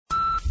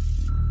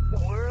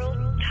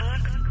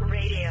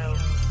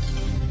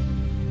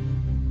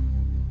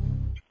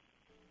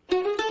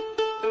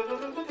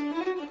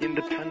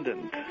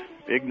independent,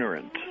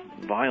 ignorant,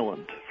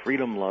 violent,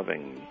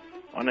 freedom-loving,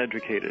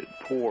 uneducated,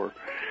 poor.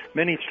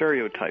 Many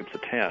stereotypes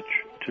attach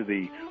to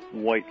the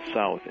white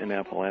South in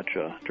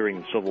Appalachia during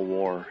the Civil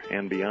War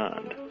and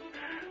beyond.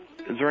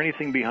 Is there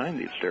anything behind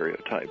these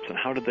stereotypes, and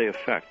how did they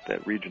affect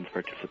that region's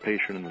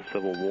participation in the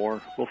Civil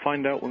War? We'll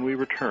find out when we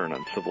return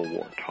on Civil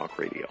War Talk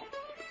Radio.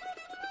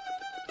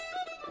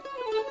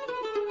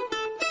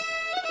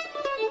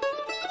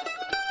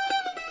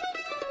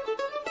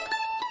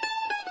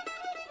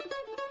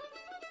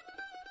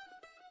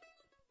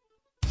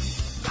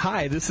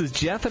 Hi, this is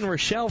Jeff and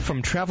Rochelle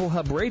from Travel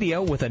Hub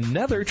Radio with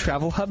another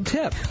Travel Hub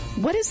tip.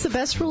 What is the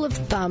best rule of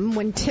thumb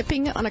when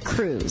tipping on a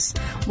cruise?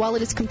 While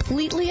it is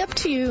completely up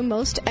to you,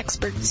 most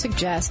experts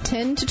suggest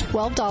 $10 to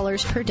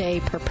 $12 per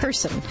day per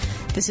person.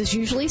 This is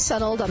usually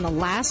settled on the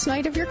last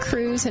night of your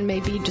cruise and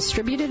may be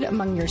distributed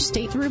among your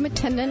stateroom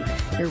attendant,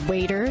 your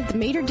waiter, the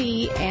maitre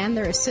d', and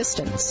their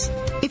assistants.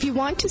 If you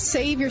want to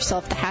save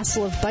yourself the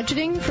hassle of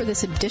budgeting for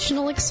this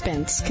additional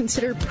expense,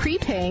 consider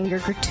prepaying your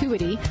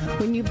gratuity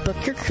when you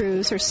book your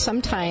cruise or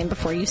sometime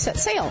before you set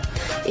sail.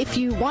 If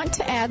you want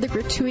to add the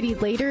gratuity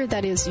later,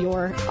 that is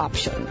your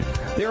option.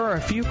 There are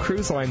a few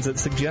cruise lines that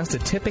suggest a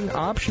tipping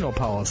optional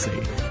policy.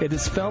 It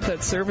is felt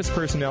that service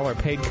personnel are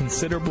paid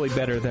considerably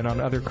better than on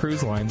other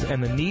cruise lines,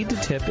 and the need to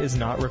tip is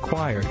not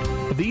required.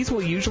 These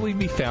will usually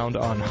be found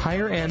on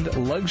higher-end,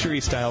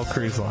 luxury-style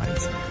cruise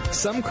lines.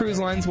 Some cruise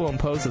lines will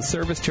impose a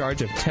service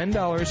charge of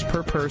 $10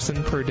 per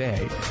person per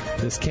day.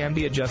 This can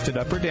be adjusted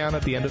up or down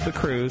at the end of the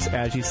cruise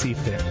as you see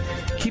fit.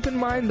 Keep in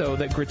mind, though,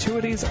 that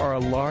gratuities are a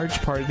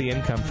large part of the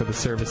income for the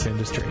service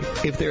industry.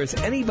 If there is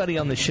anybody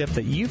on the ship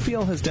that you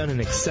feel has done an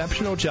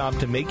exceptional job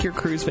to make your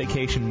cruise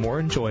vacation more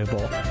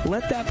enjoyable,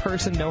 let that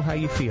person know how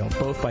you feel,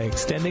 both by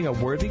extending a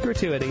worthy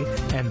gratuity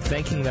and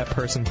thanking that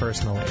person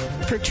personally.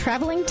 For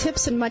traveling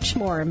tips and much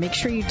more, make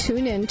sure you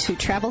tune in to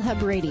Travel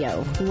Hub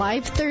Radio,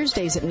 live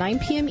Thursdays at 9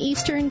 p.m.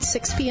 Eastern,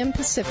 6 p.m.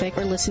 Pacific,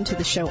 or listen to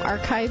the show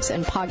archives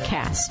and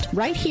podcast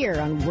right here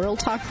on World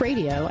Talk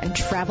Radio and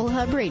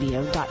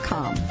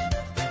TravelHubRadio.com.